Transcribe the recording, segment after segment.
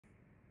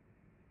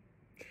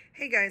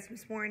Hey guys,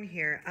 Miss Warren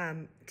here.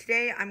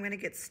 Today I'm going to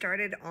get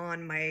started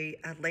on my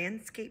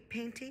landscape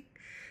painting.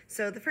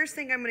 So the first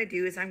thing I'm going to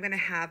do is I'm going to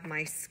have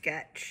my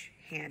sketch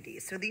handy.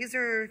 So these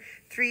are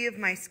 3 of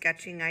my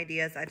sketching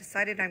ideas. I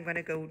decided I'm going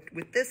to go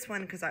with this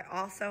one because I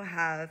also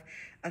have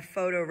a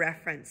photo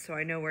reference so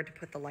I know where to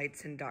put the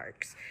lights and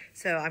darks.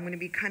 So I'm going to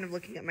be kind of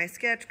looking at my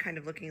sketch, kind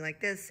of looking like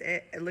this,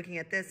 looking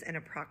at this and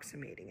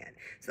approximating it.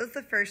 So that's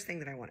the first thing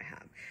that I want to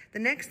have. The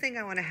next thing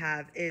I want to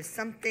have is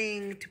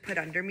something to put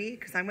under me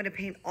because I'm going to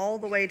paint all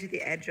the way to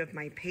the edge of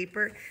my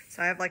paper.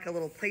 So I have like a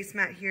little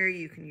placemat here.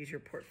 You can use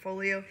your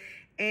portfolio.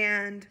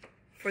 And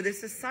for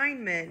this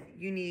assignment,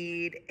 you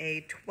need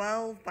a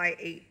 12 by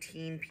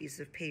 18 piece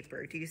of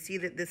paper. Do you see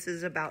that this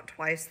is about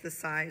twice the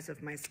size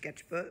of my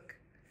sketchbook?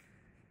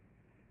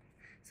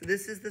 So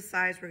this is the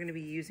size we're going to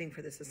be using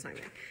for this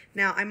assignment.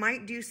 Now, I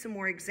might do some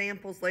more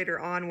examples later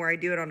on where I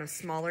do it on a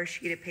smaller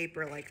sheet of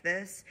paper like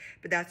this,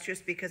 but that's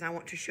just because I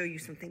want to show you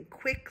something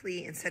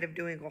quickly instead of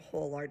doing a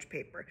whole large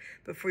paper.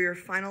 But for your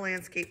final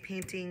landscape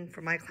painting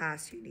for my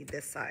class, you need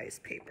this size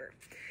paper.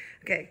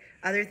 Okay,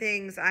 other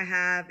things I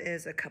have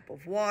is a cup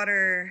of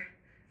water,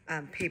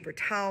 paper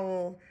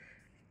towel,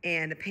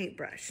 and a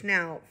paintbrush.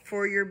 Now,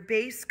 for your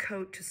base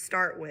coat to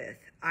start with,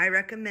 I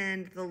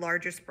recommend the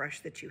largest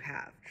brush that you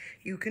have.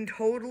 You can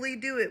totally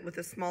do it with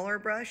a smaller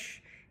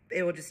brush.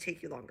 It will just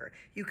take you longer.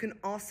 You can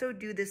also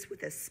do this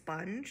with a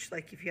sponge.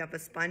 Like if you have a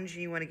sponge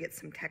and you want to get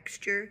some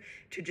texture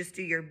to just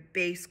do your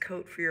base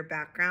coat for your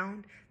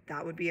background,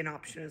 that would be an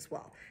option as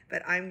well.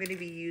 But I'm going to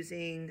be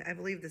using, I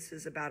believe this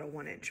is about a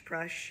 1-inch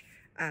brush,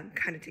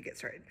 kind of to get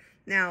started.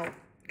 Now,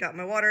 got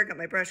my water, got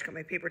my brush, got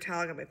my paper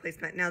towel, got my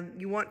placemat. Now,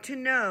 you want to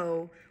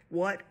know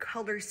what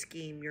color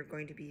scheme you're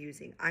going to be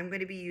using. I'm going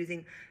to be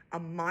using a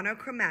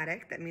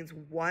monochromatic. That means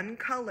one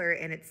color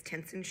and its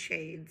tints and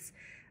shades.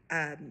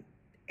 And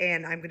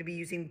I'm going to be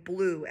using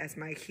blue as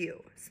my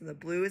hue. So the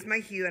blue is my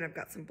hue, and I've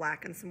got some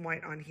black and some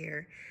white on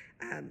here.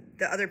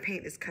 The other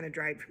paint is kind of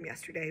dried from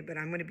yesterday, but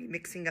I'm going to be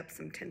mixing up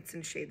some tints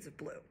and shades of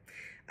blue.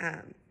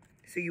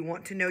 So you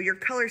want to know your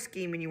color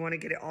scheme, and you want to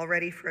get it all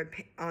ready for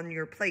on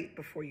your plate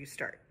before you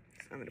start.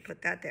 So I'm going to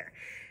put that there.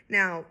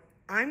 Now,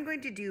 I'm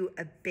going to do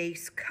a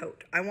base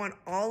coat. I want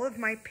all of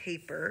my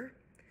paper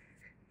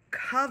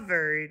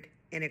covered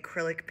in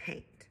acrylic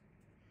paint.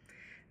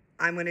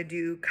 I'm going to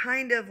do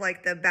kind of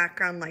like the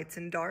background lights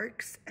and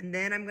darks, and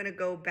then I'm going to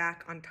go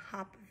back on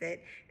top of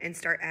it and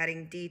start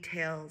adding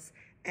details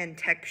and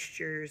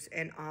textures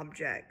and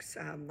objects,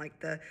 like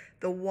the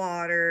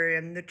water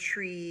and the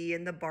tree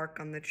and the bark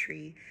on the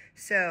tree.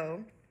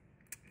 So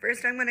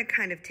first, I'm going to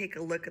kind of take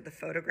a look at the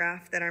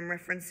photograph that I'm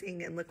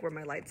referencing and look where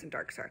my lights and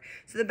darks are.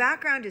 So the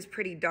background is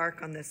pretty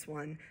dark on this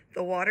one.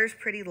 The water's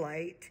pretty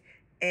light,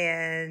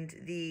 and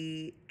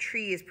the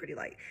tree is pretty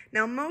light.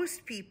 Now,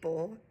 most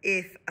people,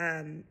 if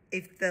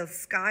the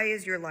sky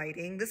is your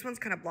lighting, this one's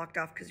kind of blocked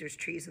off because there's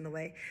trees in the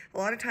way. A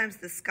lot of times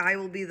the sky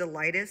will be the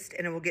lightest,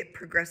 and it will get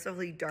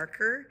progressively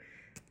darker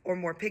or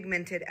more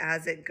pigmented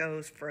as it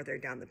goes further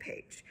down the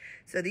page.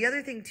 So the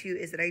other thing too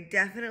is that I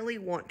definitely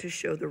want to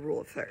show the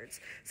rule of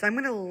thirds. So I'm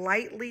going to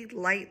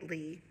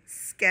lightly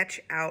sketch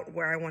out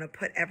where I want to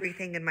put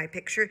everything in my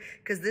picture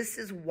because this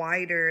is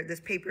wider, this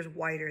paper is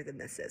wider than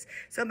this is.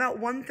 So about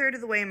 1/3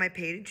 of the way in my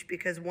page,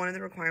 because one of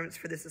the requirements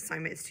for this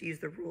assignment is to use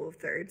the rule of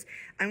thirds,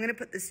 I'm going to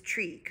put this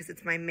tree because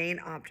it's my main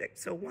object.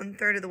 So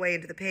 1/3 of the way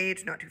into the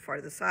page, not too far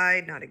to the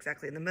side, not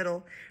exactly in the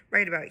middle,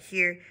 right about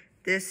here.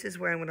 This is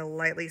where I'm going to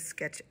lightly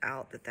sketch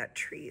out that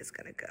tree is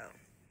going to go.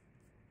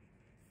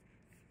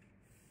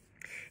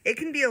 It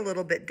can be a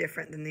little bit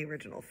different than the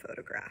original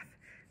photograph,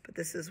 but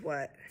this is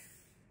what,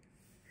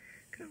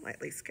 I'm going to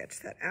lightly sketch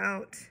that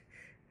out.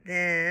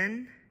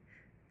 Then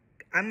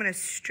I'm going to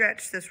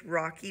stretch this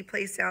rocky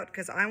place out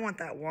because I want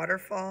that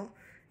waterfall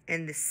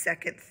in the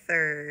second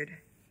third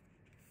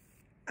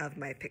of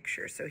my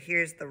picture. So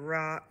here's the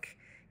rock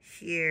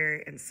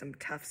here and some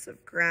tufts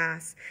of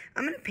grass.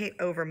 I'm going to paint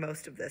over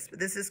most of this, but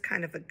this is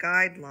kind of a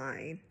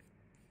guideline.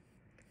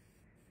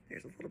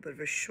 There's a little bit of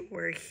a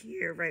shore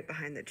here right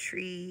behind the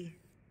tree.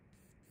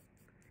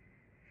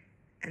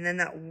 And then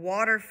that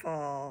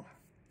waterfall,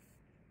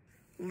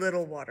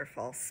 little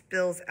waterfall,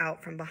 spills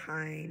out from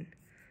behind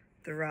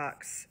the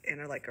rocks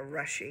in like a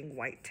rushing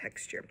white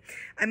texture.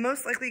 I'm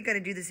most likely going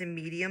to do this in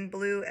medium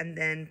blue and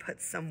then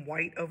put some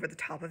white over the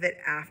top of it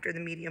after the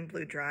medium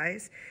blue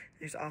dries.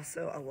 There's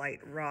also a light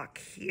rock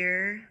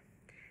here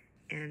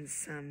and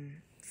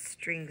some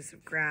strings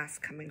of grass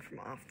coming from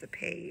off the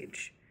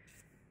page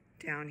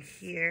down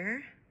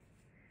here.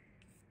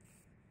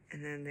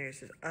 And then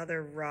there's this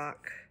other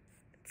rock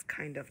that's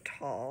kind of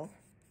tall.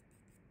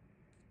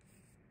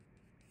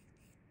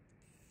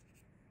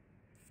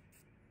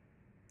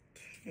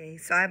 Okay,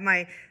 so I have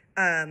my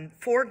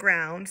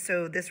foreground.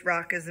 So this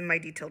rock is in my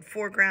detailed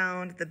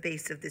foreground. The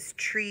base of this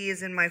tree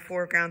is in my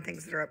foreground,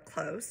 things that are up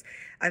close.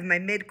 I have my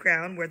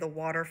midground where the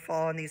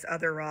waterfall and these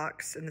other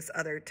rocks and this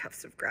other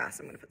tufts of grass,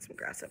 I'm going to put some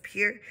grass up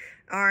here,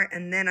 are.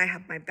 And then I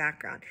have my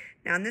background.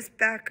 Now in this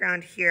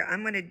background here,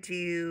 I'm going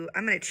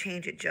to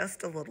change it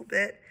just a little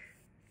bit.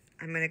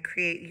 I'm going to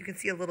create, you can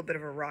see a little bit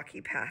of a rocky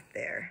path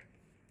there.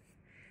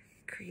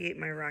 create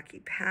my rocky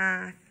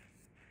path,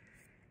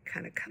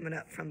 kind of coming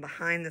up from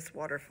behind this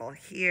waterfall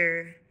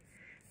here,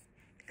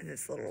 and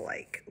this little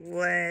like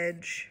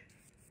ledge.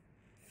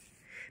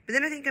 But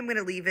then I think I'm going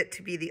to leave it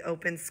to be the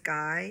open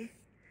sky,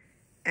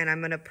 and I'm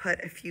going to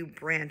put a few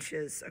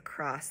branches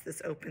across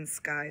this open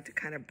sky to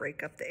kind of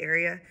break up the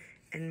area,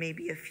 and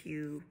maybe a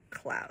few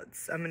clouds.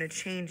 So I'm going to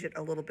change it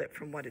a little bit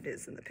from what it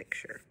is in the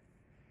picture.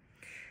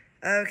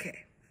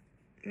 Okay,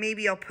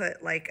 maybe I'll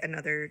put like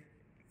another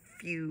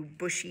few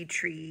bushy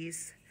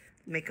trees,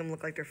 make them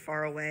look like they're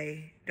far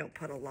away. Don't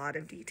put a lot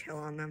of detail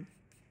on them.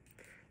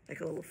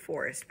 Like a little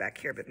forest back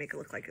here, but make it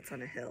look like it's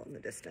on a hill in the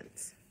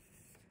distance.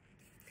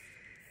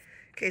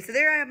 Okay, so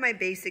there I have my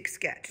basic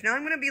sketch. Now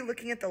I'm going to be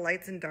looking at the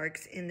lights and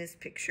darks in this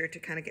picture to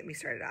kind of get me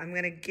started. I'm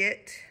going to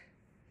get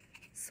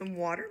some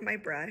water in my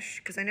brush,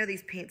 because I know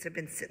these paints have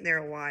been sitting there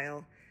a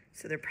while,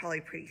 so they're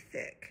probably pretty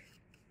thick.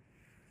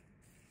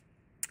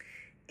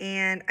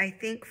 And I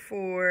think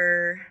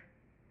I'm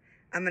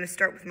going to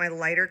start with my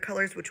lighter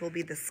colors, which will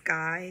be the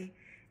sky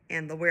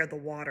and where the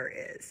water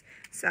is.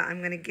 So I'm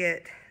going to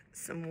get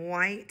some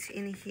white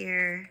in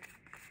here,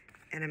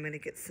 and I'm going to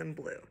get some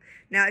blue.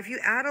 Now, if you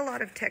add a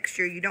lot of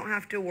texture, you don't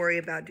have to worry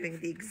about doing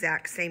the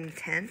exact same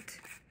tint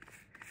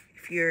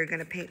if you're going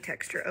to paint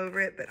texture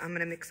over it, but I'm going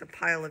to mix a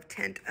pile of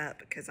tint up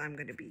because I'm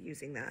going to be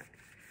using that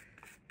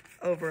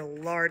over a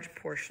large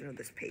portion of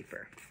this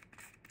paper.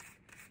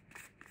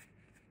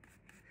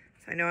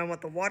 So I know I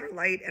want the water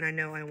light, and I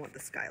know I want the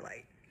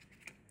skylight.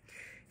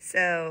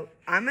 So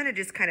I'm going to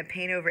just kind of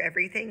paint over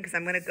everything, because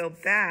I'm going to go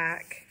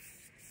back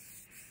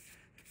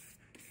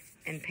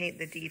and paint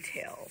the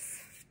details.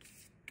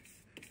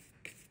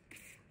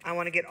 I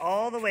want to get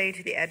all the way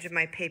to the edge of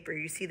my paper.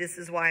 You see, this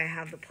is why I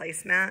have the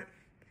placemat.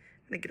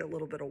 I'm going to get a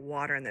little bit of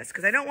water in this,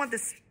 because I don't want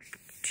this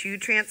too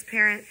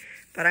transparent,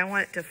 but I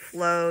want it to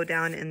flow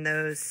down in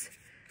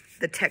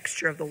the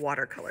texture of the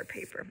watercolor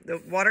paper.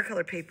 The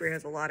watercolor paper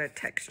has a lot of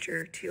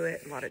texture to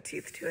it, a lot of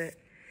teeth to it.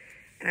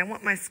 And I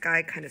want my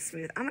sky kind of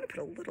smooth. I'm going to put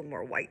a little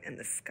more white in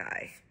the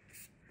sky.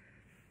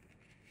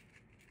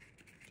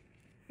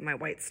 My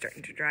white's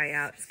starting to dry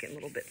out. It's getting a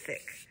little bit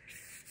thick.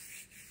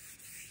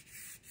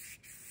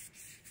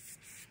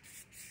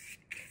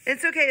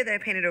 It's okay that I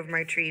painted over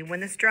my tree. When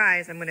this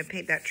dries, I'm going to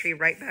paint that tree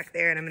right back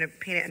there, and I'm going to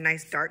paint it a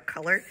nice dark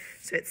color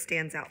so it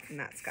stands out from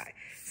that sky.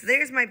 So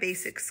there's my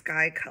basic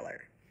sky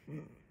color.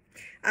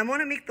 I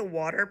want to make the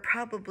water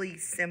probably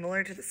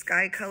similar to the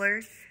sky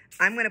color.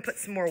 I'm going to put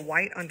some more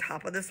white on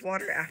top of this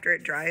water after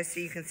it dries so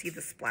you can see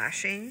the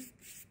splashing.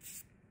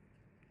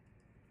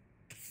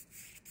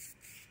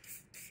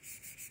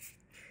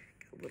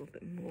 Get a little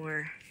bit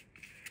more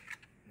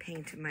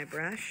paint in my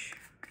brush.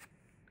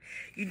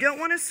 You don't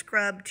want to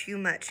scrub too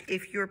much.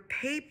 If your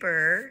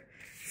paper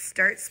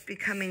starts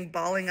becoming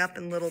balling up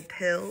in little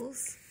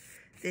pills,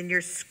 then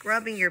you're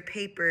scrubbing your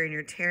paper and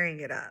you're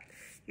tearing it up.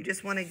 You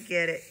just want to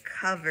get it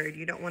covered.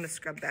 You don't want to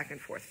scrub back and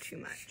forth too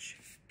much.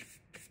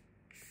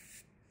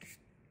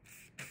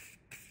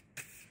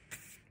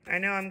 I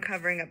know I'm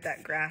covering up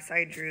that grass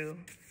I drew,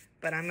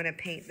 but I'm going to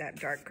paint that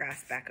dark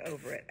grass back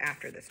over it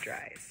after this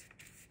dries.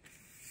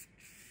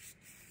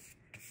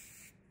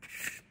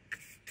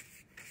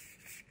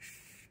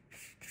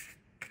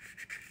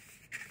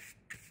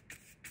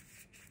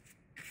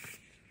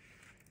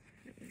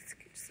 Let me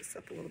scooch this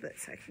up a little bit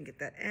so I can get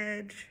that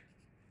edge.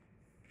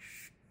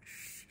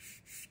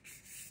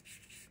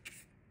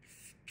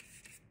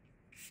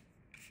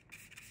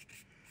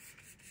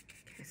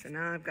 Okay, so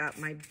now I've got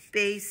my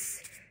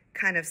base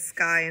kind of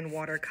sky and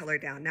watercolor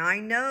down. Now I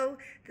know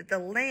that the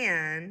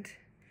land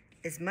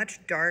is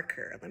much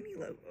darker. Let me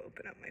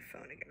open up my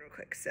phone again real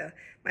quick. So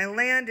my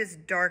land is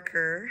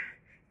darker,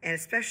 and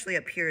especially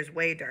up here is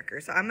way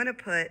darker. So I'm going to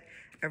put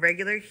a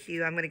regular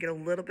hue. I'm going to get a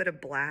little bit of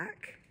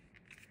black,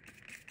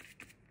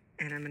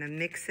 and I'm going to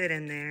mix it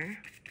in there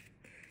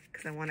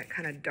because I want it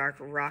kind of dark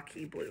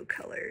rocky blue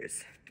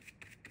colors.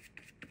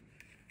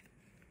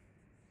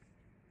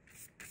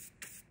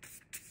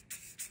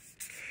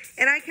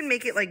 And I can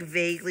make it like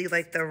vaguely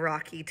like the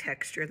rocky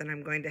texture that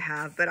I'm going to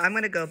have, but I'm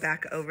going to go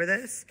back over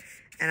this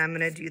and I'm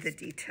going to do the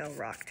detail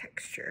rock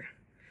texture.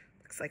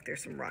 Looks like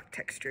there's some rock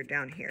texture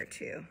down here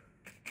too.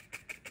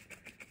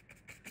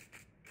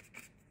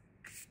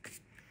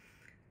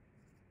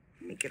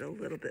 Let me get a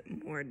little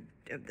bit more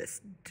of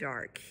this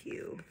dark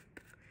hue.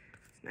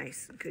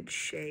 Nice, good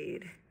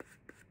shade.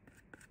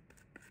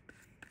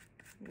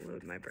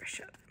 Load my brush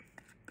up.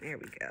 There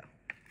we go.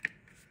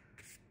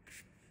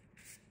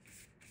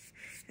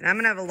 And I'm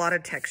going to have a lot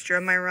of texture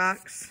on my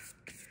rocks,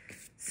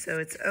 so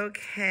it's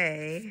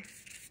okay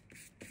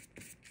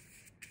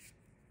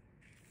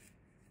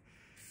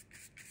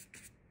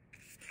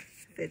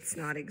if it's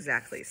not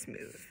exactly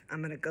smooth. I'm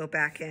going to go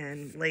back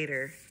in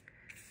later.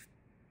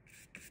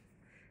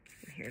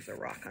 And here's a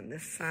rock on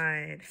this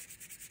side.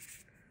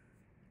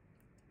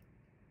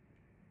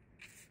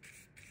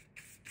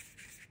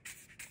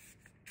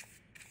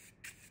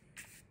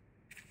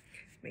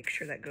 Make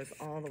sure that goes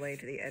all the way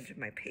to the edge of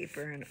my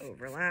paper and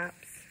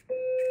overlaps.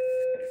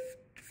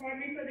 Pardon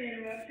me for the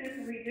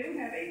interruption. We do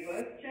have a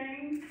bus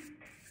change.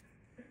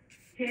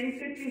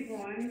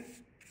 1051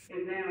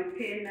 is now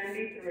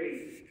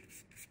 1093.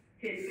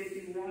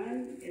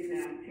 1051 is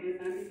now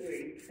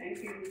 1093.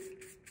 Thank you.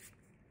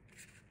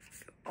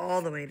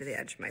 All the way to the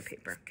edge of my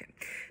paper. Okay.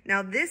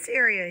 Now this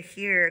area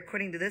here,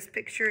 according to this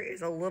picture,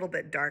 is a little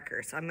bit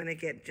darker. So I'm going to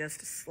get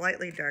just a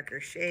slightly darker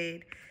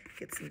shade,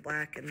 get some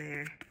black in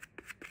there.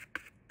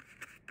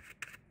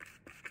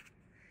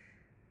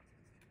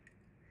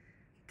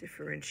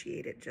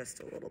 Differentiate it just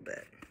a little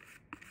bit.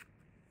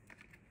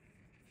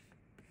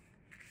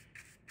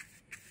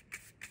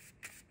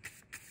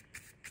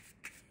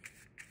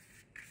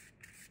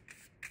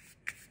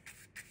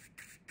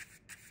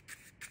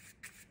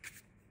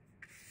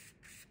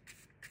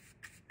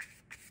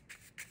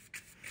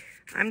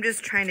 I'm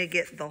just trying to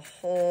get the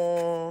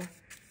whole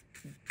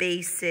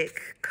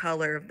basic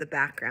color of the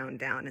background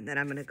down, and then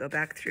I'm going to go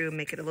back through,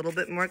 make it a little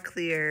bit more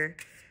clear,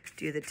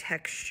 do the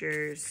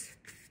textures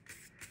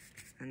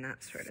and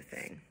that sort of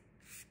thing.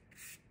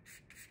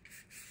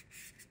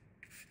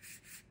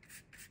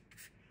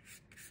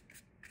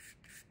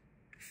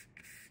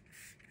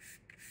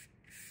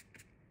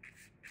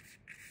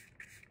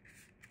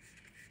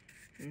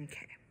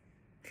 Okay,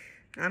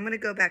 now I'm going to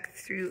go back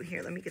through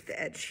here. Let me get the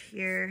edge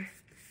here.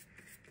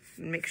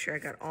 Make sure I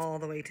got all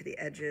the way to the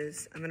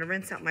edges. I'm going to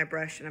rinse out my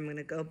brush and I'm going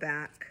to go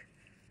back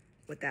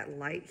with that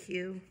light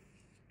hue,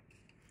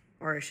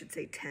 or I should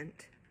say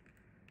tint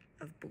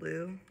of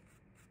blue.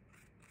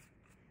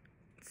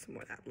 Some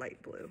more of that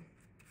light blue.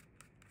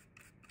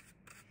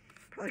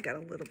 Probably got a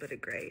little bit of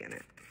gray in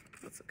it.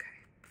 That's okay.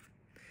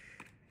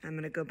 I'm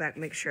going to go back,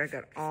 make sure I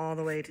got all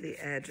the way to the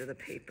edge of the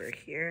paper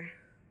here.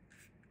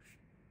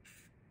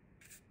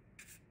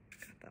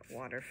 Got that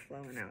water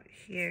flowing out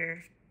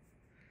here.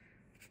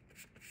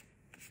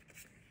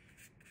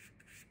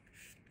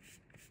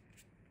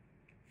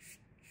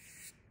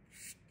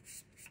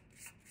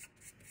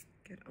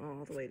 Get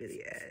all the way to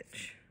the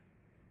edge.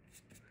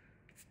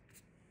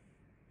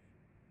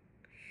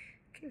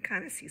 You can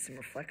kind of see some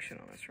reflection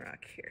on this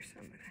rock here, so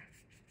I'm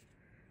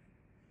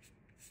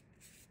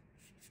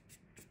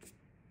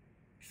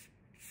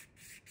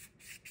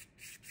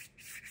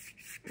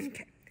gonna...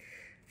 Okay,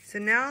 so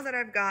now that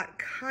I've got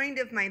kind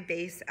of my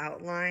base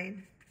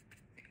outline,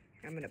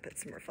 I'm gonna put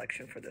some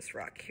reflection for this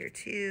rock here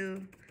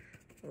too,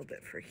 a little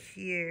bit for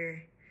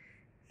here,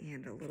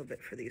 and a little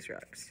bit for these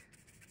rocks.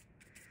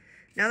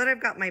 Now that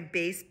I've got my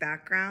base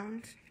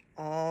background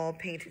all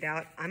painted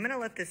out, I'm gonna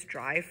let this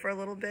dry for a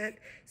little bit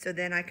so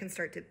then I can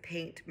start to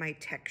paint my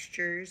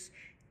textures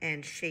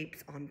and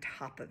shapes on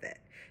top of it.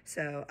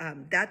 So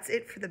that's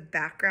it for the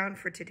background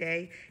for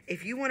today.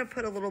 If you wanna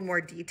put a little more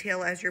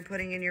detail as you're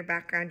putting in your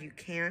background, you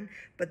can,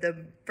 but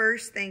the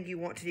first thing you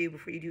want to do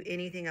before you do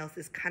anything else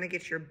is kind of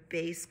get your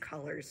base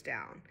colors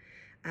down.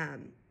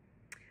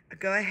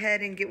 Go ahead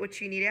and get what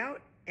you need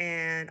out,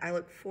 and I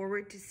look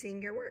forward to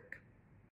seeing your work.